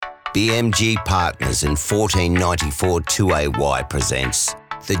BMG Partners and 1494 2AY presents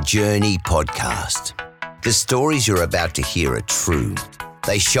The Journey Podcast. The stories you're about to hear are true.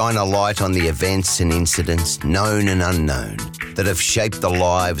 They shine a light on the events and incidents, known and unknown, that have shaped the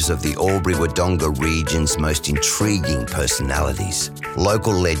lives of the Albury Wodonga region's most intriguing personalities,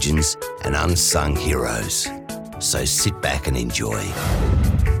 local legends and unsung heroes. So sit back and enjoy.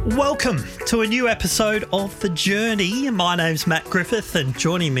 Welcome to a new episode of The Journey. My name's Matt Griffith, and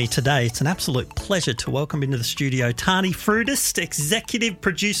joining me today, it's an absolute pleasure to welcome into the studio Tahni Froudist, Executive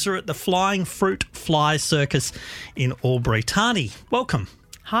Producer at the Flying Fruit Fly Circus in Albury. Tahni, welcome.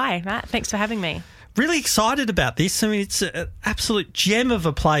 Hi, Matt. Thanks for having me. Really excited about this. I mean, it's an absolute gem of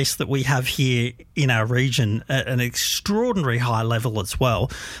a place that we have here in our region at an extraordinary high level as well.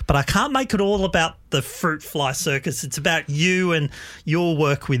 But I can't make it all about the Fruit Fly Circus. It's about you and your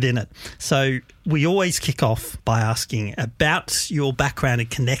work within it. So we always kick off by asking about your background and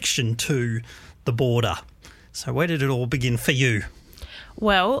connection to the border. So where did it all begin for you?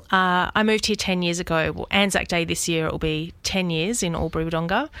 Well, I moved here 10 years ago. Well, Anzac Day this year, it will be 10 years in Albury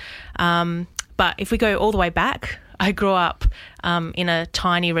Wodonga. But if we go all the way back, I grew up in a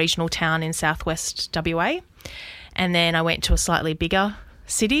tiny regional town in southwest WA, and then I went to a slightly bigger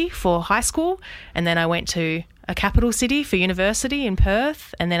city for high school, and then I went to a capital city for university in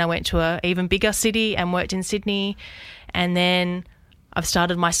Perth, and then I went to an even bigger city and worked in Sydney, and then I've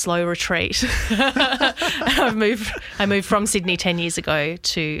started my slow retreat. I moved from Sydney 10 years ago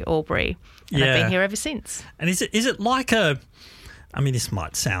to Albury, and I've been here ever since. And is it like I mean, this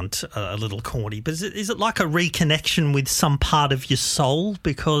might sound a little corny, but is it like a reconnection with some part of your soul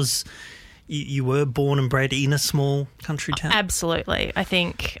because you were born and bred in a small country town? Absolutely. I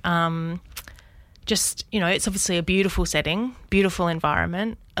think just, it's obviously a beautiful setting, beautiful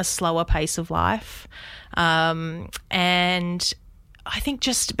environment, a slower pace of life. And I think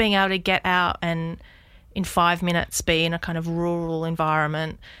just being able to get out and in 5 minutes be in a kind of rural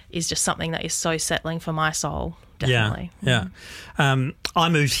environment is just something that is so settling for my soul. Definitely. Yeah. I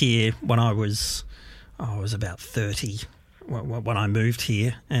moved here when I was about 30 when I moved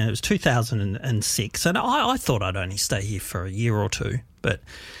here, and it was 2006, and I thought I'd only stay here for a year or two, but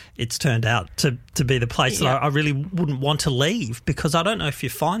it's turned out to be the place that I really wouldn't want to leave, because I don't know if you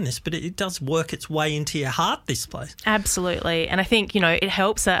find this, but it does work its way into your heart, this place. Absolutely. And I think, it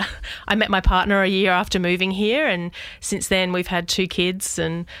helps that I met my partner a year after moving here, and since then we've had 2 kids,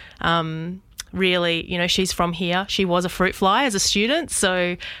 and really, she's from here. She was a fruit fly as a student,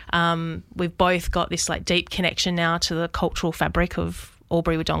 so we've both got this deep connection now to the cultural fabric of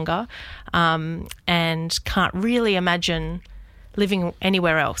Albury Wodonga, and can't really imagine living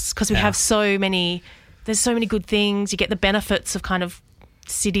anywhere else, because we have there's so many good things. You get the benefits of kind of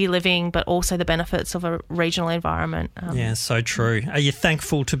city living, but also the benefits of a regional environment. Yeah, so true. Are you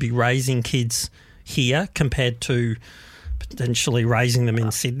thankful to be raising kids here compared to potentially raising them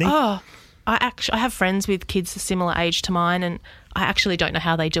in Sydney? I have friends with kids a similar age to mine, and I actually don't know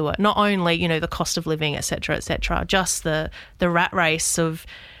how they do it. Not only, the cost of living, et cetera, just the rat race of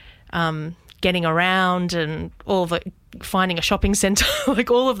getting around and all of it, finding a shopping centre,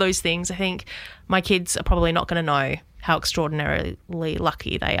 all of those things. I think my kids are probably not going to know how extraordinarily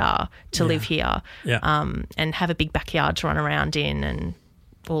lucky they are to live here and have a big backyard to run around in and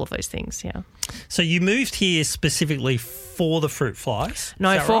all of those things, So you moved here specifically for the fruit flies?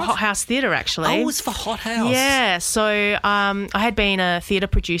 No, for right? Hothouse Theatre, actually. Oh, it was for Hothouse. Yeah, so I had been a theatre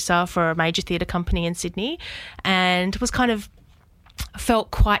producer for a major theatre company in Sydney, and was kind of felt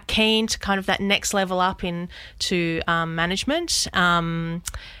quite keen to kind of that next level up into management.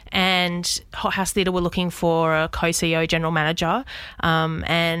 And Hothouse Theatre were looking for a co-CEO general manager,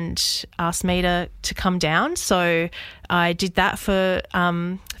 and asked me to come down. So I did that for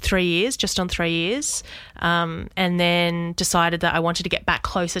 3 years, just on 3 years, and then decided that I wanted to get back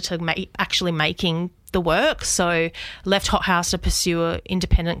closer to actually making the work. So left Hothouse to pursue an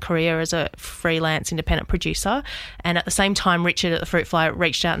independent career as a freelance independent producer. And at the same time, Richard at the Fruit Fly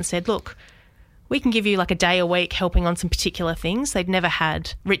reached out and said, look, we can give you a day a week helping on some particular things.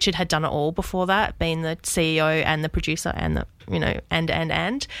 Richard had done it all before that, being the CEO and the producer and the,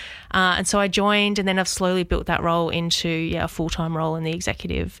 and so I joined, and then I've slowly built that role into a full-time role in the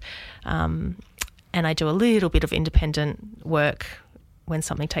executive. And I do a little bit of independent work when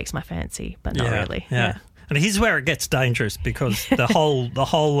something takes my fancy, but not really. Yeah. And here's where it gets dangerous, because the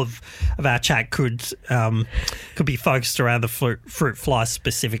whole of our chat could be focused around the fruit fly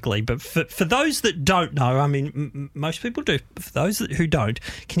specifically. But for those that don't know, I mean, most people do. For those who don't,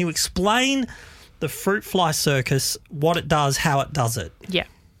 can you explain the Fruit Fly Circus, what it does, how it does it? Yeah.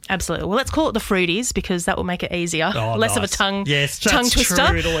 Absolutely. Well, let's call it the Fruities because that will make it easier. Oh, less of a nice. tongue tongue twister.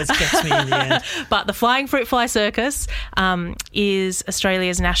 True. It always gets me in the end. But the Flying Fruit Fly Circus is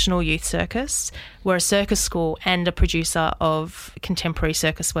Australia's national youth circus. We're a circus school and a producer of contemporary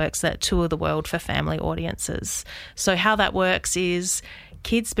circus works that tour the world for family audiences. So how that works is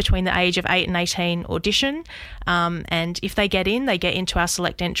kids between the age of 8 and 18 audition, and if they get into our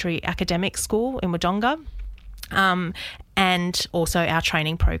select entry academic school in Wodonga. And also our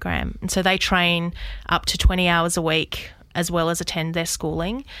training program. And so they train up to 20 hours a week as well as attend their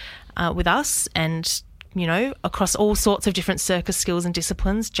schooling with us and, you know, across all sorts of different circus skills and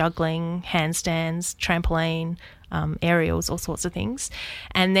disciplines, juggling, handstands, trampoline, aerials, all sorts of things.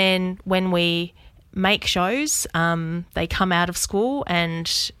 And then when we make shows, they come out of school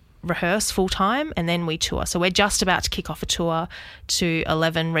and rehearse full time and then we tour. So we're just about to kick off a tour to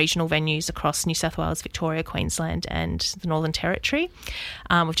 11 regional venues across New South Wales, Victoria, Queensland and the Northern Territory.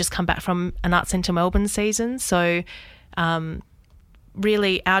 We've just come back from an Arts Centre Melbourne season. So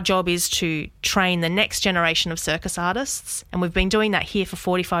really our job is to train the next generation of circus artists, and we've been doing that here for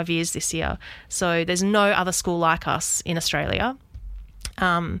 45 years this year. So there's no other school like us in Australia.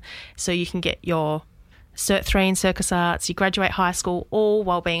 So you can get your Cert 3 in circus arts, you graduate high school all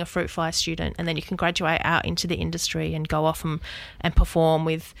while being a fruit fly student, and then you can graduate out into the industry and go off and perform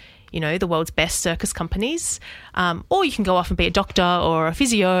with, you know, the world's best circus companies. Or you can go off and be a doctor or a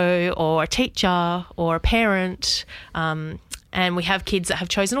physio or a teacher or a parent. And we have kids that have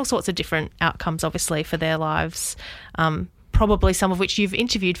chosen all sorts of different outcomes, obviously, for their lives. Probably some of which you've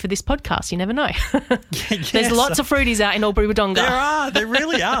interviewed for this podcast. You never know. Yes. There's lots of Fruities out in Albury Wodonga. There are. There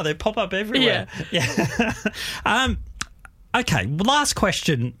really are. They pop up everywhere. Yeah. Okay. Well, last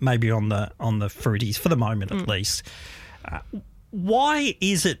question, maybe on the Fruities for the moment at least. Why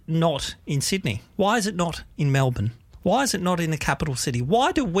is it not in Sydney? Why is it not in Melbourne? Why is it not in the capital city?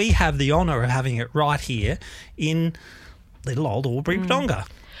 Why do we have the honour of having it right here in little old Albury Wodonga?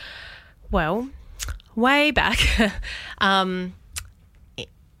 Well, way back,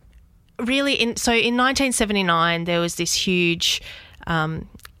 really, in 1979, there was this huge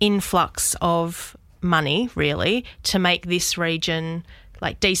influx of money, really, to make this region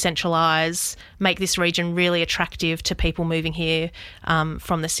like decentralise, make this region really attractive to people moving here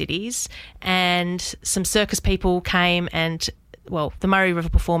from the cities. And some circus people came and, well, the Murray River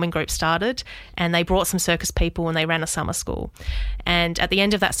Performing Group started, and they brought some circus people and they ran a summer school. And at the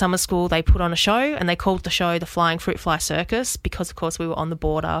end of that summer school, they put on a show, and they called the show the Flying Fruit Fly Circus because, of course, we were on the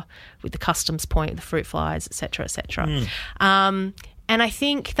border with the customs point, the fruit flies, et cetera, et cetera. And I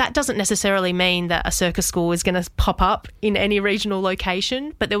think that doesn't necessarily mean that a circus school is going to pop up in any regional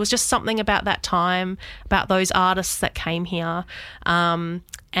location, but there was just something about that time, about those artists that came here,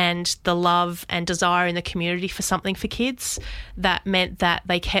 and the love and desire in the community for something for kids that meant that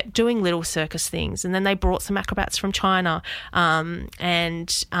they kept doing little circus things. And then they brought some acrobats from China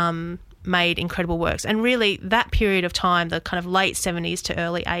and made incredible works. And really that period of time, the kind of late 70s to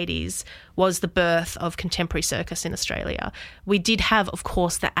early 80s, was the birth of contemporary circus in Australia. We did have, of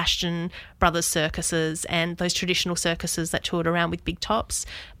course, the Ashton Brothers circuses and those traditional circuses that toured around with big tops,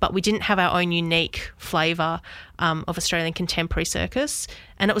 but we didn't have our own unique flavour of Australian contemporary circus.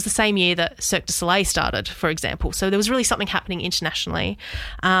 And it was the same year that Cirque du Soleil started, for example. So there was really something happening internationally.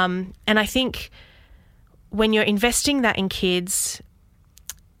 And I think when you're investing that in kids,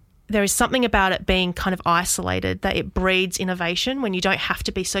 there is something about it being kind of isolated, that it breeds innovation when you don't have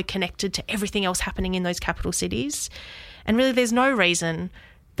to be so connected to everything else happening in those capital cities. And really there's no reason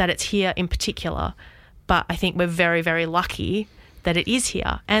that it's here in particular, but I think we're very, very lucky that it is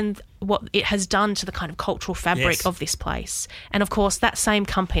here and what it has done to the kind of cultural fabric of this place. And of course that same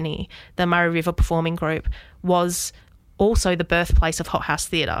company, the Murray River Performing Group, was also the birthplace of Hot House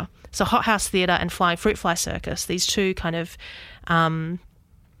Theatre. So Hot House Theatre and Flying Fruit Fly Circus, these two kind of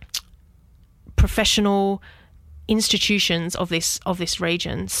professional institutions of this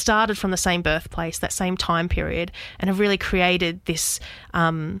region, started from the same birthplace, that same time period, and have really created this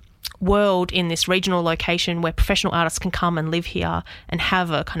world in this regional location where professional artists can come and live here and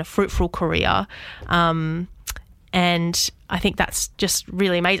have a kind of fruitful career. And I think that's just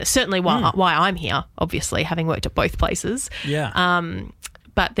really amazing. Certainly why I'm here, obviously, having worked at both places. Yeah.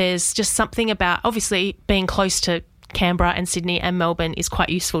 But there's just something about, obviously, being close to Canberra and Sydney and Melbourne is quite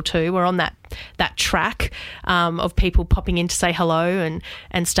useful too. We're on that track of people popping in to say hello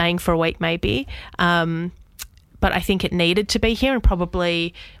and staying for a week maybe. But I think it needed to be here, and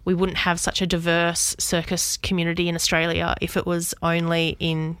probably we wouldn't have such a diverse circus community in Australia if it was only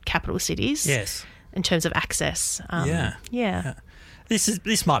in capital cities. Yes. In terms of access. Yeah.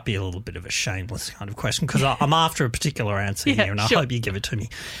 This might be a little bit of a shameless kind of question because I'm after a particular answer here, and I hope you give it to me.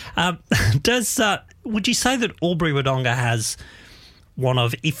 Would you say that Albury Wodonga has one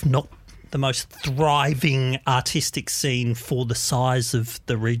of, if not the most thriving artistic scene for the size of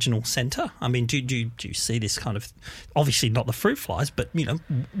the regional centre? I mean, do you see this kind of, obviously not the fruit flies, but,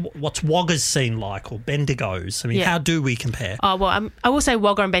 what's Wagga's scene like, or Bendigo's? I mean, how do we compare? Oh, well, I will say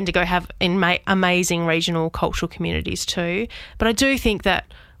Wagga and Bendigo have amazing regional cultural communities too, but I do think that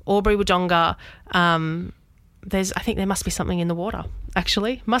Albury Wodonga, I think there must be something in the water,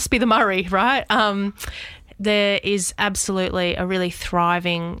 actually. Must be the Murray, right? There is absolutely a really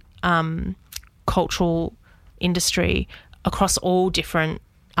thriving cultural industry across all different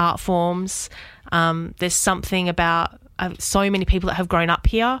art forms. There's something about so many people that have grown up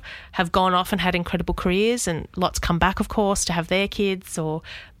here, have gone off and had incredible careers, and lots come back, of course, to have their kids or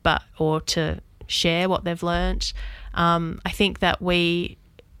to share what they've learnt. I think that we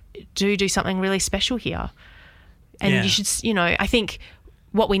do something really special here. And you should, I think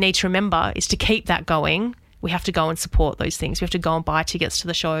what we need to remember is to keep that going. We have to go and support those things. We have to go and buy tickets to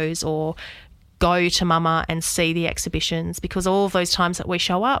the shows or go to Mama and see the exhibitions, because all of those times that we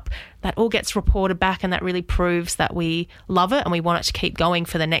show up, that all gets reported back, and that really proves that we love it and we want it to keep going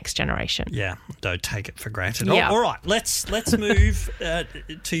for the next generation. Yeah, don't take it for granted. Yeah. All right, let's move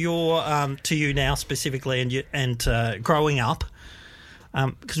to you now specifically and growing up,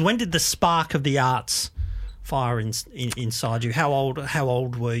 because when did the spark of the arts fire inside you? How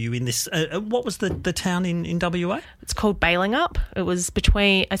old were you in this? What was the town in WA? It's called Balingup.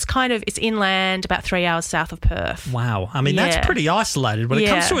 It's inland, about 3 hours south of Perth. Wow. I mean, that's pretty isolated. When it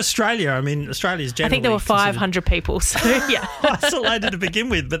comes to Australia, I mean, Australia's generally... I think there were 500 people, so yeah. Isolated to begin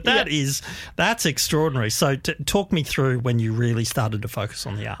with, but that's extraordinary. So talk me through when you really started to focus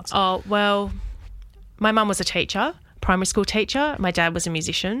on the arts. Oh, well, my mum was a teacher, primary school teacher. My dad was a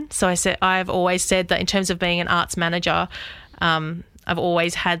musician. So I've always said that in terms of being an arts manager, I've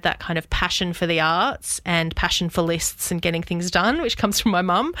always had that kind of passion for the arts and passion for lists and getting things done, which comes from my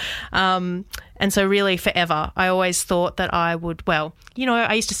mum. And so really forever, I always thought that I would,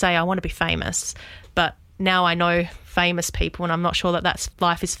 I used to say I want to be famous, but now I know famous people and I'm not sure that that's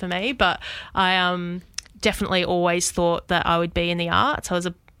life is for me, but I definitely always thought that I would be in the arts. I was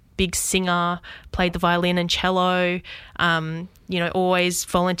a big singer, played the violin and cello, always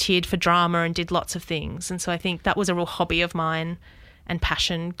volunteered for drama and did lots of things. And so I think that was a real hobby of mine and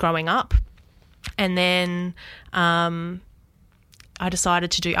passion growing up. And then I decided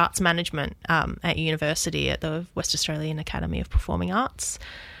to do arts management at university at the West Australian Academy of Performing Arts.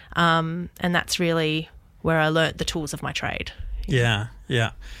 And that's really where I learnt the tools of my trade. Yeah.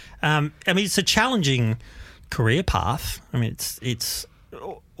 I mean, it's a challenging career path. I mean, it's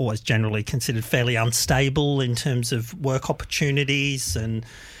always generally considered fairly unstable in terms of work opportunities, and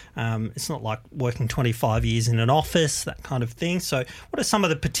it's not like working 25 years in an office, that kind of thing. So what are some of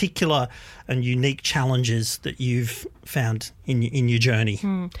the particular and unique challenges that you've found in your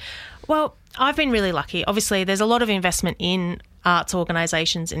journey? Well, I've been really lucky. Obviously, there's a lot of investment in arts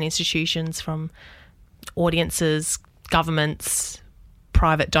organisations and institutions, from audiences, governments,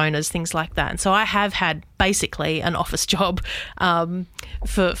 private donors, things like that. And so I have had basically an office job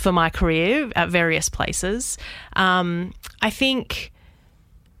for my career at various places. I think,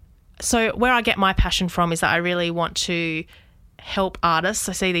 so where I get my passion from is that I really want to help artists.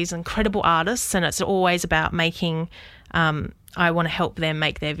 I see these incredible artists, and it's always about making, I want to help them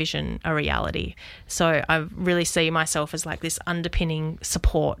make their vision a reality. So I really see myself as like this underpinning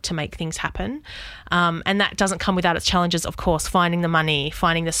support to make things happen. And that doesn't come without its challenges, of course, finding the money,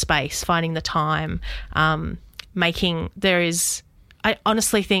 finding the space, finding the time, I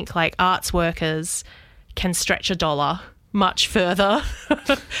honestly think like arts workers can stretch a dollar much further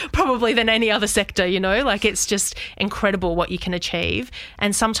probably than any other sector, like it's just incredible what you can achieve.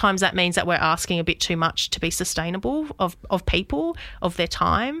 And sometimes that means that we're asking a bit too much to be sustainable of people, of their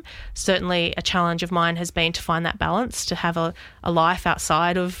time. Certainly a challenge of mine has been to find that balance, to have a life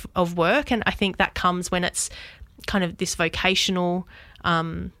outside of work. And I think that comes when it's kind of this vocational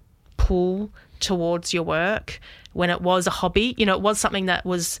pull towards your work. When it was a hobby, it was something that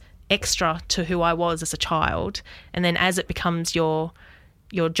was extra to who I was as a child, and then as it becomes your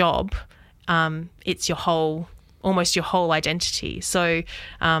job, it's almost your whole identity. So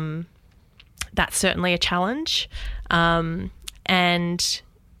that's certainly a challenge, but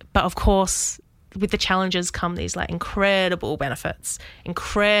of course with the challenges come these like incredible benefits,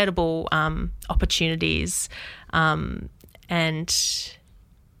 incredible opportunities, and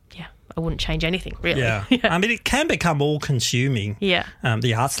wouldn't change anything, really. Yeah. I mean, it can become all-consuming. Yeah.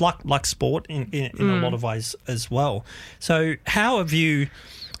 The arts, like sport in a lot of ways as well. So how have you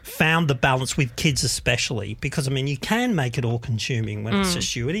found the balance with kids especially? Because, I mean, you can make it all-consuming when it's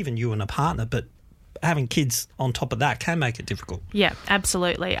just you and even you and a partner, but having kids on top of that can make it difficult. Yeah,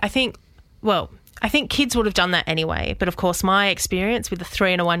 absolutely. I think kids would have done that anyway. But, of course, my experience with a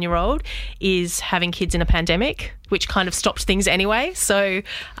 3 and a 1-year-old is having kids in a pandemic, which kind of stopped things anyway. So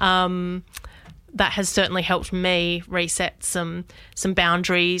that has certainly helped me reset some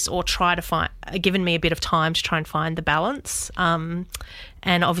boundaries or given me a bit of time to try and find the balance. And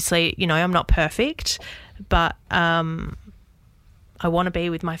obviously, I'm not perfect, but I want to be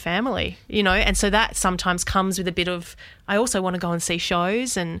with my family, and so that sometimes comes with a bit of, I also want to go and see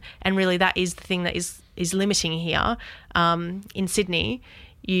shows, and really that is the thing that is limiting here. In Sydney,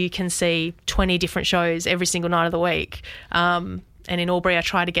 you can see 20 different shows every single night of the week, and in Albury I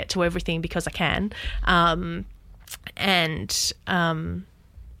try to get to everything because I can,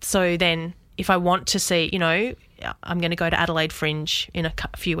 so then if I want to see, I'm going to go to Adelaide Fringe in a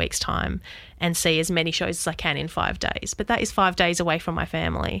few weeks' time and see as many shows as I can in 5 days. But that is 5 days away from my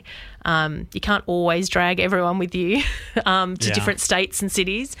family. You can't always drag everyone with you to different states and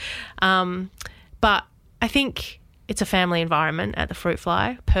cities. But I think it's a family environment at the Fruit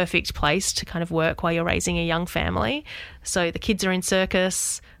Fly, perfect place to kind of work while you're raising a young family. So the kids are in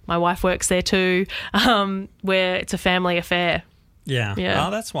circus. My wife works there too, where it's a family affair. Yeah.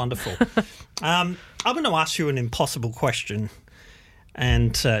 Oh, that's wonderful. I'm going to ask you an impossible question,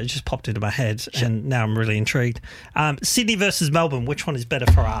 and it just popped into my head, and now I'm really intrigued. Sydney versus Melbourne, which one is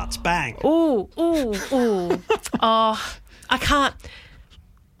better for arts? Bang. Ooh. Oh, I can't.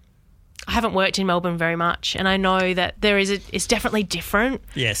 I haven't worked in Melbourne very much, and I know that it's definitely different.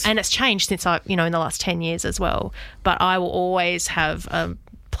 Yes. And it's changed since in the last 10 years as well. But I will always have a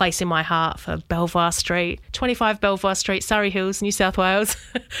place in my heart for Belvoir Street, 25 Belvoir Street, Surrey Hills, New South Wales.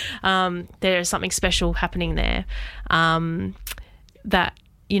 There is something special happening there that,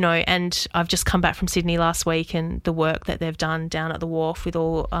 and I've just come back from Sydney last week, and the work that they've done down at the wharf with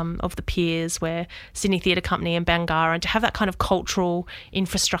all of the piers where Sydney Theatre Company and Bangara, and to have that kind of cultural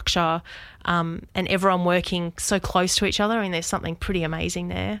infrastructure and everyone working so close to each other, I mean, there's something pretty amazing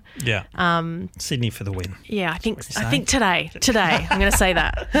there. Yeah. Sydney for the win. Yeah, I think today I'm going to say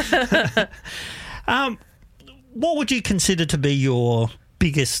that. What would you consider to be your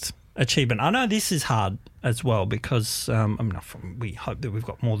biggest achievement? I know this is hard as well because we hope that we've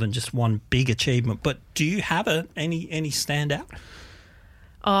got more than just one big achievement, but do you have any standout?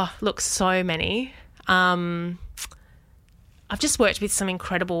 Oh, look, so many. I've just worked with some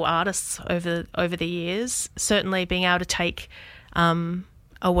incredible artists over the years. Certainly being able to take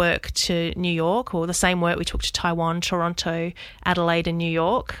a work to New York, or the same work we took to Taiwan, Toronto, Adelaide and New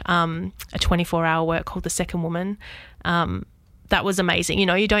York, a 24-hour work called The Second Woman. That was amazing.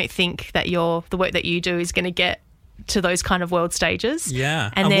 You don't think that the work that you do is going to get to those kind of world stages. Yeah.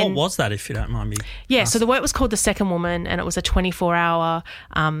 And then, what was that, if you don't mind me? Yeah, so the work was called The Second Woman, and it was a 24-hour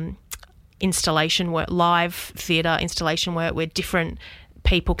installation work, live theatre installation work, where different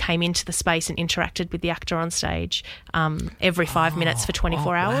people came into the space and interacted with the actor on stage every 5 minutes for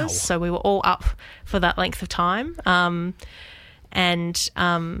 24 hours. Wow. So we were all up for that length of time.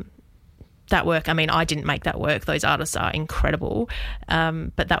 That work, I mean, I didn't make that work. Those artists are incredible.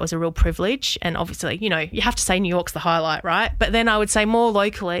 But that was a real privilege. And obviously, you have to say New York's the highlight, right? But then I would say more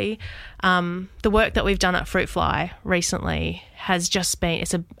locally, the work that we've done at Fruit Fly recently has just been,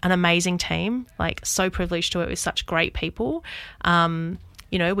 it's an amazing team, like so privileged to work with such great people.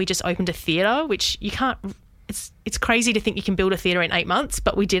 We just opened a theatre, which you can't, it's crazy to think you can build a theatre in 8 months,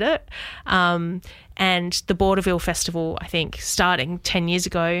 but we did it. And the Vaudeville Festival, I think, starting 10 years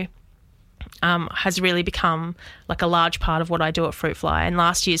ago, has really become like a large part of what I do at Fruit Fly. And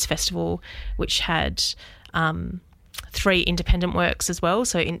last year's festival, which had 3 independent works as well,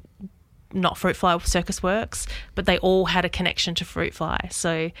 so not Fruit Fly Circus works, but they all had a connection to Fruit Fly.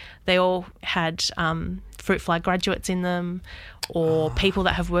 So they all had Fruit Fly graduates in them, or people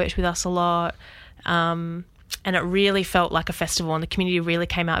that have worked with us a lot. And it really felt like a festival, and the community really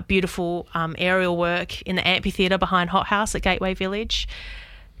came out. Beautiful aerial work in the amphitheatre behind Hot House at Gateway Village.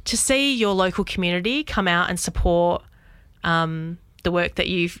 To see your local community come out and support the work that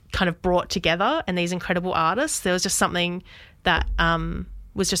you've kind of brought together and these incredible artists, there was just something that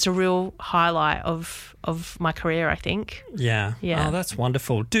was just a real highlight of my career, I think. Yeah. Oh, that's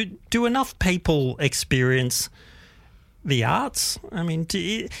wonderful. Do enough people experience the arts? I mean,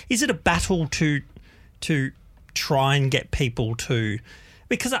 is it a battle to try and get people to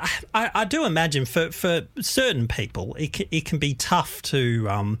Because I do imagine for certain people it can be tough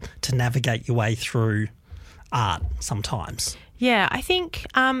to navigate your way through art sometimes. Yeah, I think,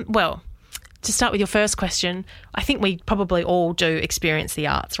 well, to start with your first question, I think we probably all do experience the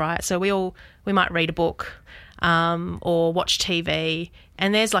arts, right? So we might read a book or watch TV,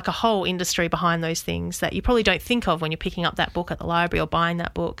 and there's like a whole industry behind those things that you probably don't think of when you're picking up that book at the library or buying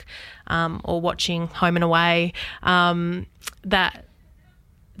that book or watching Home and Away,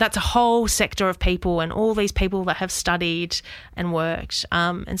 that's a whole sector of people and all these people that have studied and worked.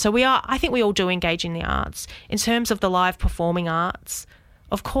 And so I think we all do engage in the arts. In terms of the live performing arts,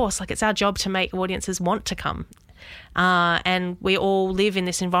 of course, like it's our job to make audiences want to come. And we all live in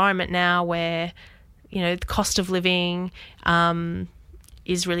this environment now where, the cost of living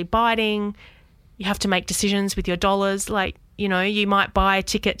is really biting. You have to make decisions with your dollars. Like, you might buy a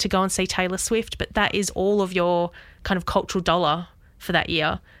ticket to go and see Taylor Swift, but that is all of your kind of cultural dollar for that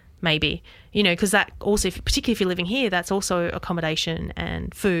year, maybe, because that also, particularly if you're living here, that's also accommodation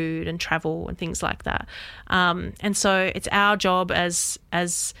and food and travel and things like that. And so it's our job as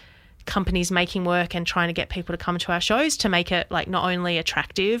companies making work and trying to get people to come to our shows to make it like not only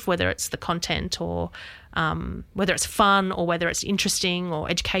attractive, whether it's the content or whether it's fun or whether it's interesting or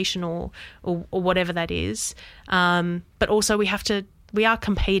educational or whatever that is. But also we are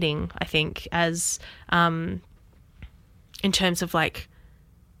competing, I think, as in terms of like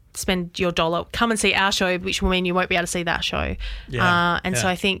spend your dollar, come and see our show, which will mean you won't be able to see that show. So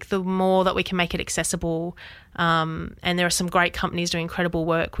I think the more that we can make it accessible, and there are some great companies doing incredible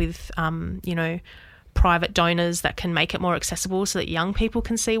work with, private donors that can make it more accessible so that young people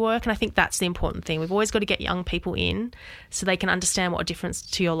can see work. And I think that's the important thing. We've always got to get young people in so they can understand what a difference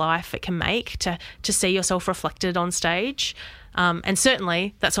to your life it can make to see yourself reflected on stage. And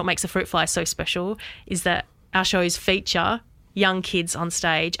certainly that's what makes the Fruit Fly so special, is that our shows feature young kids on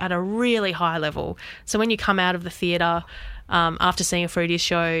stage at a really high level. So when you come out of the theatre after seeing a Fruities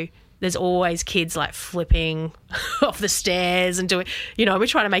show, there's always kids like flipping off the stairs and doing, we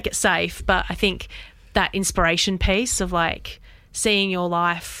try to make it safe. But I think that inspiration piece of like seeing your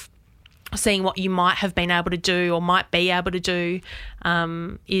life, seeing what you might have been able to do or might be able to do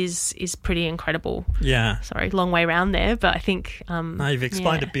is pretty incredible. Yeah. Sorry, long way around there, but I think... no, you've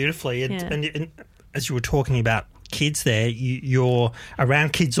explained it beautifully. And as you were talking about kids there, you're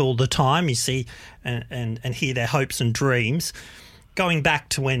around kids all the time. You see and hear their hopes and dreams. Going back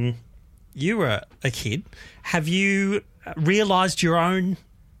to when you were a kid, have you realised your own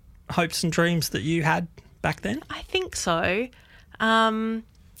hopes and dreams that you had back then? I think so.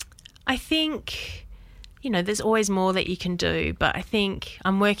 I think, there's always more that you can do, but I think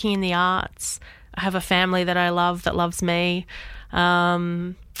I'm working in the arts. I have a family that I love that loves me.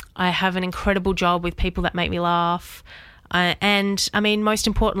 I have an incredible job with people that make me laugh. And, I mean, most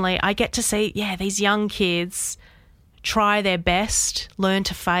importantly, I get to see, these young kids try their best, learn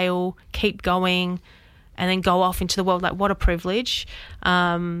to fail, keep going, and then go off into the world. Like, what a privilege.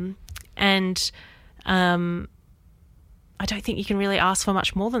 I don't think you can really ask for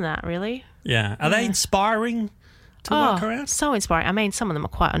much more than that, really. Yeah. Are they inspiring to work around? So inspiring. I mean, some of them are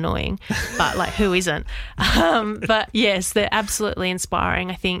quite annoying, but like who isn't? But yes, they're absolutely inspiring.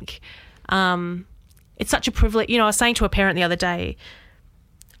 I think it's such a privilege. I was saying to a parent the other day,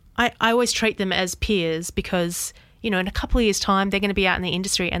 I always treat them as peers because, in a couple of years' time, they're going to be out in the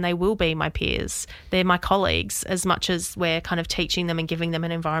industry and they will be my peers. They're my colleagues as much as we're kind of teaching them and giving them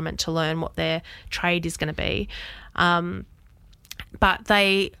an environment to learn what their trade is going to be. But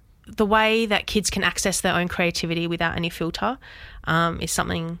the way that kids can access their own creativity without any filter is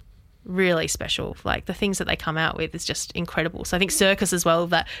something really special. Like the things that they come out with is just incredible. So I think circus as well,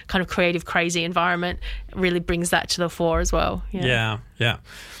 that kind of creative, crazy environment really brings that to the fore as well. Yeah.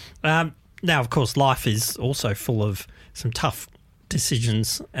 Now, of course, life is also full of some tough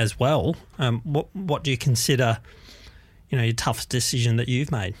decisions as well. What do you consider, your toughest decision that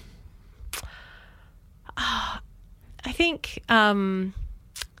you've made? I think there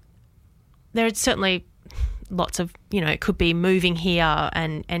are certainly lots of, it could be moving here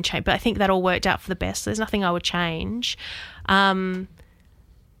and change, but I think that all worked out for the best. There's nothing I would change. The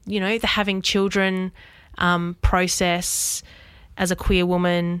having children process as a queer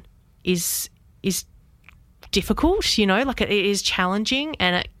woman is difficult, like it is challenging,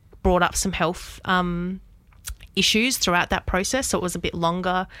 and it brought up some health issues throughout that process, so it was a bit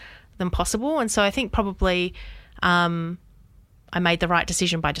longer than possible. And so I think probably I made the right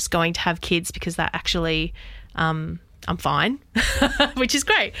decision by just going to have kids, because that actually I'm fine, which is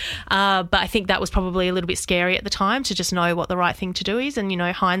great. But I think that was probably a little bit scary at the time to just know what the right thing to do is. And,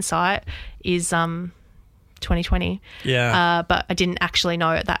 hindsight is 2020. Yeah. But I didn't actually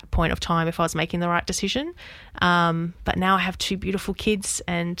know at that point of time if I was making the right decision. But now I have 2 beautiful kids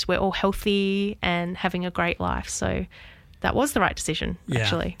and we're all healthy and having a great life. So that was the right decision,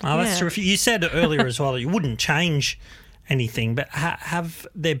 actually. Oh, that's terrific. You said earlier as well that you wouldn't change anything, but have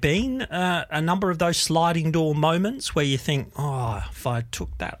there been a number of those sliding door moments where you think, oh, if I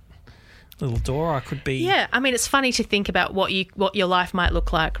took that little door, I could be... Yeah, I mean, it's funny to think about what your life might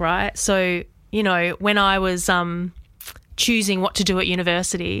look like, right? So, you know, when I was choosing what to do at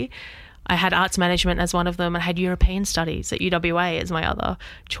university, I had arts management as one of them and I had European studies at UWA as my other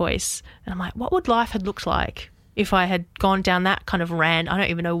choice. And I'm like, what would life have looked like if I had gone down that kind of rant? I don't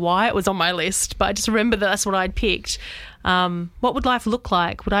even know why it was on my list, but I just remember that's what I'd picked. What would life look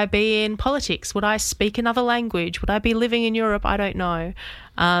like? Would I be in politics? Would I speak another language? Would I be living in Europe? I don't know.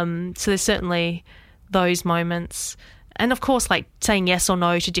 So there's certainly those moments. And, of course, like saying yes or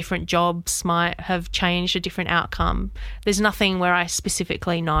no to different jobs might have changed a different outcome. There's nothing where I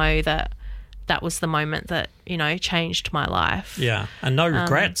specifically know that was the moment that, you know, changed my life. Yeah, and no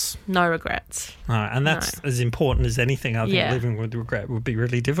regrets. No regrets. And that's as important as anything. I think living with regret would be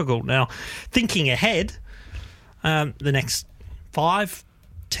really difficult. Now, thinking ahead, the next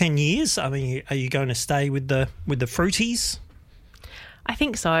 5-10 years, I mean, are you going to stay with the Fruities? I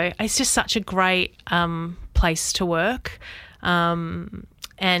think so. It's just such a great place to work. And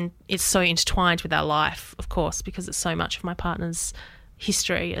it's so intertwined with our life, of course, because it's so much of my partner's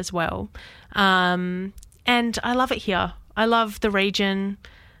history as well. And I love it here. I love the region.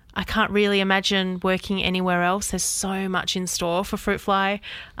 I can't really imagine working anywhere else. There's so much in store for Fruit Fly.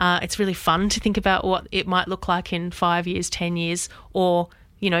 It's really fun to think about what it might look like in 5 years, 10 years, or,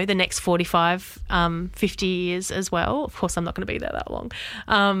 you know, the next 45, 50 years as well. Of course, I'm not going to be there that long.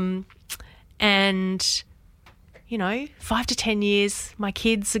 And, you know, 5 to 10 years, my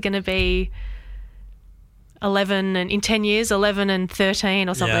kids are going to be 11 and in 10 years, 11 and 13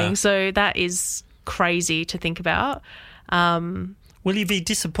 or something. Yeah. So that is crazy to think about. Will you be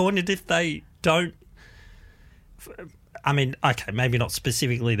disappointed if they don't? I mean, okay, maybe not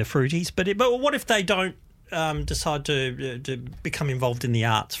specifically the Fruities, but what if they don't decide to become involved in the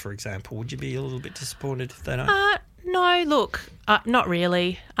arts, for example? Would you be a little bit disappointed if they don't? No, look, not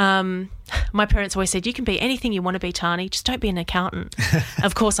really. My parents always said, you can be anything you want to be, Tahni, just don't be an accountant.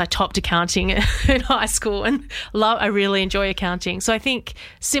 Of course, I topped accounting in high school and I really enjoy accounting. So I think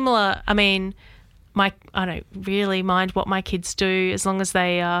similar, I mean, I don't really mind what my kids do as long as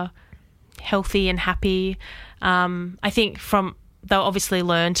they are healthy and happy. I think they'll obviously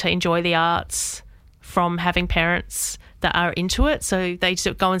learn to enjoy the arts from having parents that are into it. So they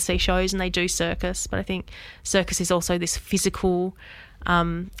go and see shows and they do circus. But I think circus is also this physical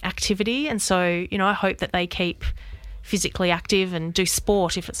activity. And so, you know, I hope that they keep physically active and do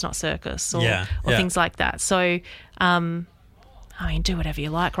sport if it's not circus or things like that. So, I mean, do whatever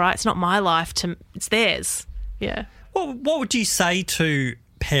you like, right? It's not my life, it's theirs. Yeah. Well, what would you say to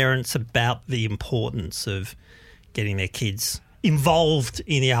parents about the importance of getting their kids involved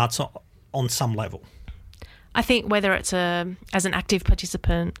in the arts on some level? I think whether it's as an active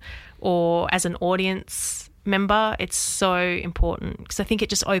participant or as an audience member, it's so important because I think it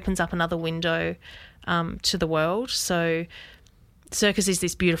just opens up another window to the world. So circus is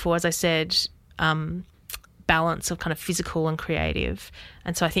this beautiful, as I said, balance of kind of physical and creative.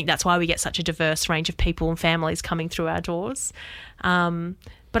 And so I think that's why we get such a diverse range of people and families coming through our doors.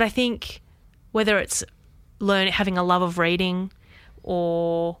 But I think whether it's having a love of reading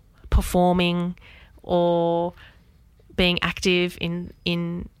or performing or being active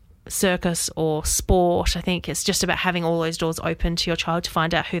in circus or sport, I think it's just about having all those doors open to your child to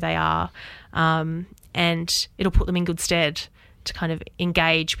find out who they are, and it'll put them in good stead to kind of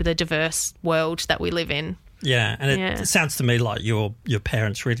engage with a diverse world that we live in. Yeah, and it sounds to me like your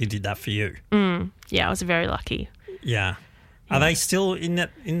parents really did that for you. Yeah, I was very lucky. Yeah. Are they still in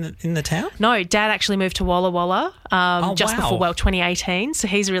the town? No, Dad actually moved to Walla Walla before 2018. So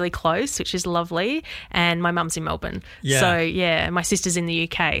he's really close, which is lovely. And my mum's in Melbourne. Yeah. So, my sister's in the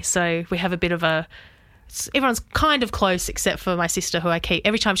UK. So we have a bit of everyone's kind of close except for my sister, who I keep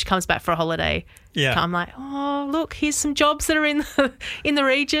every time she comes back for a holiday. Yeah. I'm like, oh, look, here's some jobs that are in the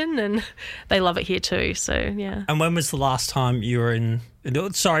region, and they love it here too. So, yeah. And when was the last time you were in...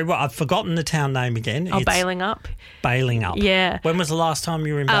 Sorry, I've forgotten the town name again. Bailing Up. Bailing Up. Yeah. When was the last time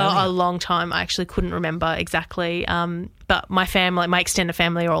you were in Bailing Up? A long time. I actually couldn't remember exactly. But my extended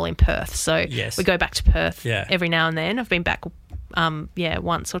family are all in Perth. So we go back to Perth every now and then. I've been back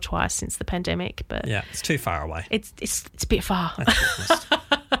once or twice since the pandemic. But yeah, it's too far away. It's a bit far.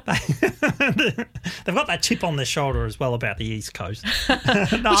 They've got that chip on their shoulder as well about the East Coast. Which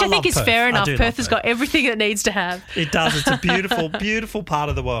I think is fair enough. Perth has got everything it needs to have. It does. It's a beautiful, beautiful part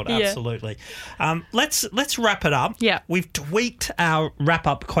of the world. Yeah. Absolutely. Let's wrap it up. Yeah. We've tweaked our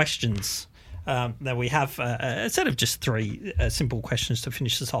wrap-up questions. That we have instead of just 3 simple questions to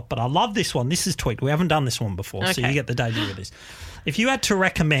finish this off. But I love this one. This is tweaked. We haven't done this one before, so you get the debut of this. If you had to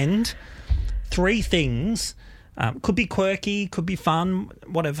recommend 3 things, could be quirky, could be fun,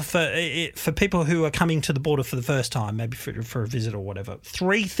 whatever, for people who are coming to the border for the first time, maybe for a visit or whatever,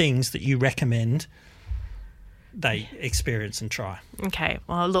 3 things that you recommend they experience and try. Okay.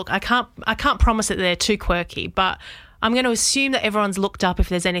 Well, look, I can't promise that they're too quirky, but I'm going to assume that everyone's looked up if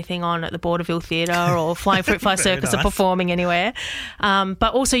there's anything on at the Borderville Theatre or Flying Fruit Fly Circus are performing anywhere.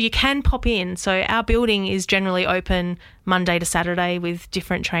 But also you can pop in. So our building is generally open Monday to Saturday with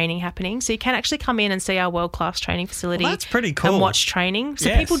different training happening. So you can actually come in and see our world-class training facility. Well, that's pretty cool. And watch training.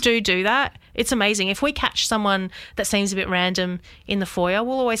 So people do that. It's amazing. If we catch someone that seems a bit random in the foyer,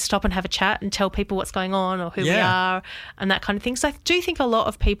 we'll always stop and have a chat and tell people what's going on or who we are and that kind of thing. So I do think a lot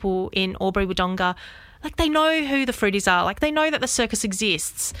of people in Albury Wodonga, like, they know who the Fruities are. Like, they know that the circus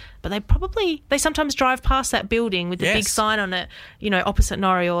exists, but they sometimes drive past that building with the big sign on it, opposite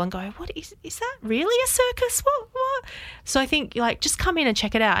Noriel, and go, what is that really a circus? What? So I think, just come in and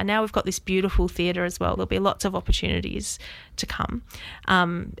check it out. And now we've got this beautiful theatre as well. There'll be lots of opportunities to come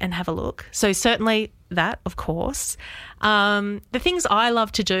and have a look. So certainly that, of course. The things I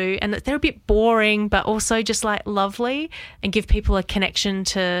love to do, and they're a bit boring, but also just, lovely and give people a connection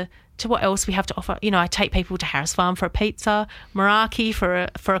to what else we have to offer. I take people to Harris Farm for a pizza, Meraki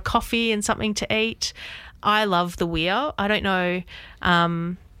for a coffee and something to eat. I love the weir. I don't know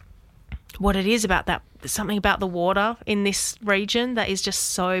what it is about that. There's something about the water in this region that is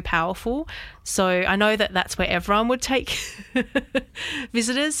just so powerful. So I know that that's where everyone would take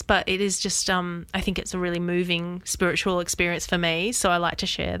visitors, but it is just, I think it's a really moving spiritual experience for me. So I like to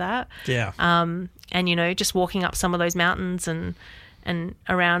share that. Yeah. And, just walking up some of those mountains and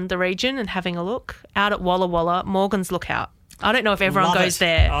around the region and having a look. Out at Walla Walla, Morgan's Lookout. I don't know if everyone goes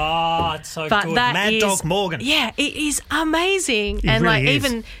there. Oh, it's so but good. Mad Dog Morgan. Yeah, it is amazing. And really is.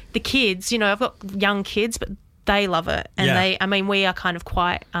 Even the kids, I've got young kids, but they love it. And we are kind of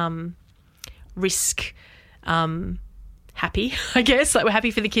quite risk happy, I guess. Like, we're happy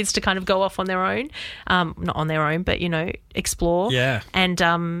for the kids to kind of go off on their own. Not on their own, but, explore. Yeah.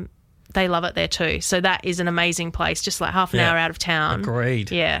 And they love it there too. So that is an amazing place, just like half an hour out of town. Agreed.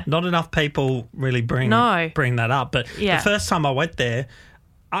 Yeah. Not enough people really bring that up. But the first time I went there,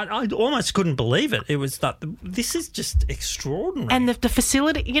 I almost couldn't believe it. It was that this is just extraordinary. And the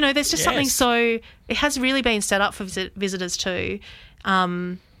facility, there's just something so... It has really been set up for visitors too.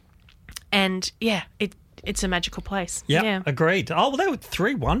 It's a magical place. Yep, Yeah, agreed. Oh, well, they were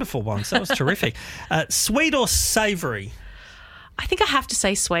 3 wonderful ones. That was terrific. Sweet or savoury? I think I have to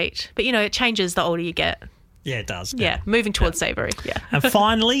say sweet, but it changes the older you get. Yeah, it does. Yeah, moving towards savoury. Yeah. And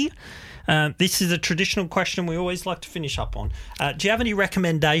finally, this is a traditional question we always like to finish up on. Do you have any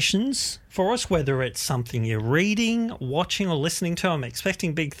recommendations for us, whether it's something you're reading, watching or listening to? I'm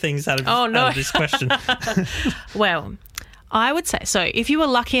expecting big things out of this question. Well, I would say, so if you were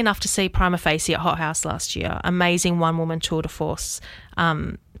lucky enough to see Prima Facie at Hot House last year, amazing one-woman tour de force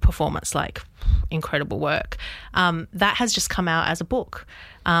performance, incredible work. That has just come out as a book.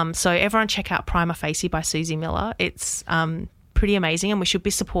 So everyone check out Prima Facie by Susie Miller. It's pretty amazing, and we should be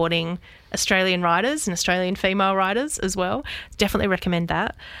supporting Australian writers and Australian female writers as well. Definitely recommend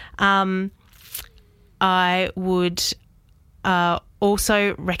that. I would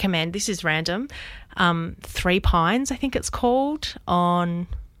also recommend, this is random, 3 Pines, I think it's called, on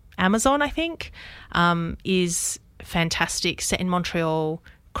Amazon, I think, is fantastic, set in Montreal,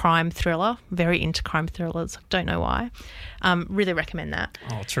 crime thriller. Very into crime thrillers. Don't know why. Really recommend that.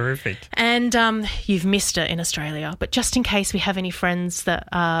 Oh, terrific. And you've missed it in Australia, but just in case we have any friends that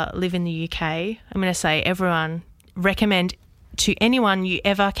live in the UK, I'm going to say everyone recommend to anyone you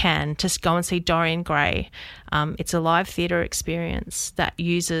ever can to go and see Dorian Gray. It's a live theatre experience that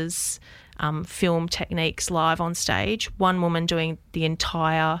uses film techniques live on stage. One woman doing the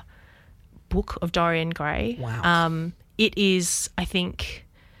entire book of Dorian Gray. Wow. It is, I think,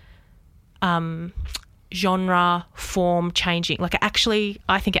 genre, form changing.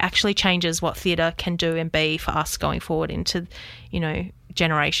 I think it actually changes what theatre can do and be for us going forward into,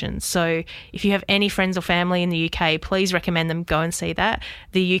 generations. So if you have any friends or family in the UK, please recommend them go and see that.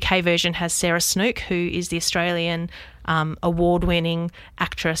 The UK version has Sarah Snook, who is the Australian award-winning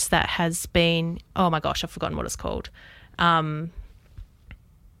actress that has been, oh my gosh, I've forgotten what it's called.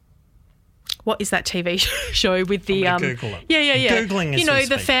 what is that TV show with the Google it. Yeah. Googling as we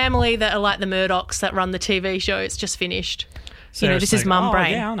the speak. family that are like the Murdochs that run the TV show. It's just finished. Sarah this is Snook. mum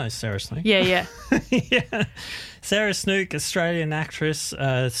brain. Yeah, I know Sarah Snook. Yeah. Yeah. Sarah Snook, Australian actress,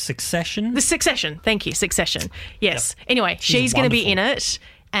 Succession. The Succession. Thank you, Succession. Yes. Yep. Anyway, she's going to be in it,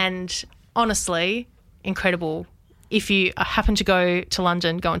 and honestly, incredible. If you happen to go to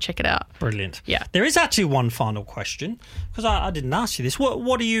London, go and check it out. Brilliant. Yeah. There is actually one final question, because I didn't ask you this.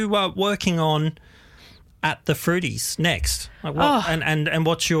 What are you working on at the Fruities next? Like what, and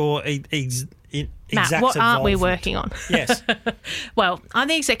what's your Matt, what aren't we working on? Yes. Well, I'm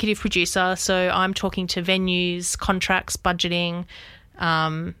the executive producer, so I'm talking to venues, contracts, budgeting,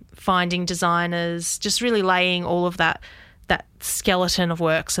 finding designers, just really laying all of that skeleton of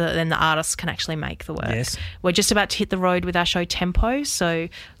work so that then the artists can actually make the work. Yes. We're just about to hit the road with our show Tempo, so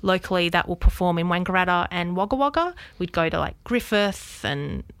locally that will perform in Wangaratta and Wagga Wagga. We'd go to like Griffith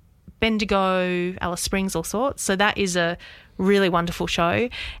and Bendigo, Alice Springs, all sorts. So that is a really wonderful show.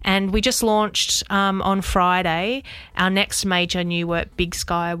 And we just launched on Friday. Our next major new work, Big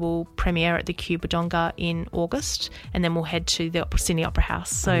Sky, will premiere at the Executive Wodonga in August, and then we'll head to the Sydney Opera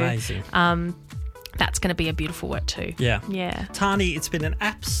House. So amazing. That's going to be a beautiful work too. Yeah. Tahni, it's been an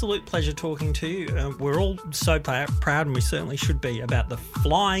absolute pleasure talking to you. We're all so proud, and we certainly should be, about the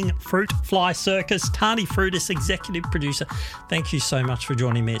Flying Fruit Fly Circus. Tahni Froudist, executive producer, thank you so much for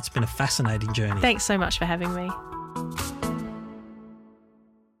joining me. It's been a fascinating journey. Thanks so much for having me.